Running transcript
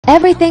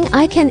Everything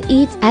I can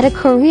eat at a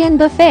Korean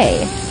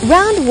buffet.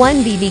 Round 1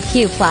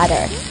 BBQ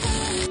platter.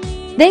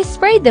 They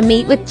sprayed the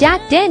meat with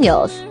Jack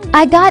Daniels.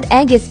 I got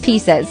Angus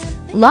pieces,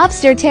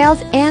 lobster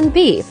tails and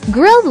beef.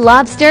 Grilled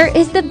lobster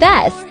is the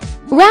best.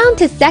 Round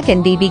to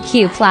 2nd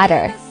BBQ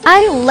platter.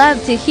 I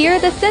love to hear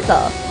the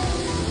sizzle.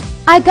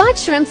 I got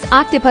shrimps,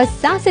 octopus,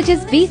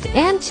 sausages, beef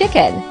and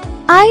chicken.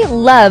 I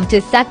love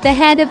to suck the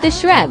head of the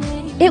shrimp.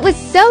 It was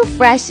so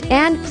fresh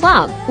and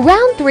plump.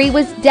 Round 3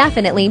 was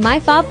definitely my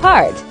favorite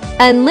part.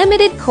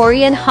 Unlimited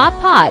Korean hot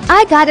pot.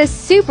 I got a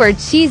super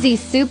cheesy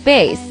soup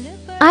base.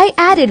 I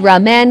added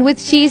ramen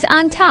with cheese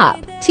on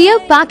top,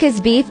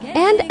 tteokbokki's beef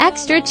and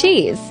extra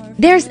cheese.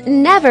 There's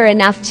never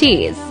enough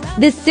cheese.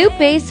 The soup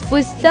base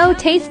was so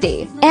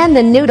tasty, and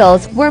the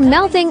noodles were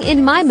melting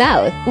in my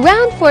mouth.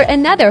 Round for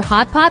another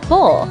hot pot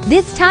bowl.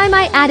 This time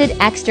I added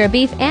extra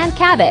beef and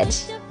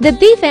cabbage. The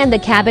beef and the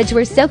cabbage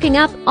were soaking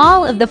up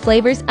all of the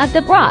flavors of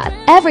the broth.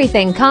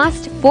 Everything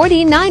cost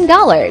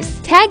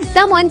 $49. Tag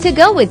someone to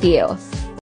go with you.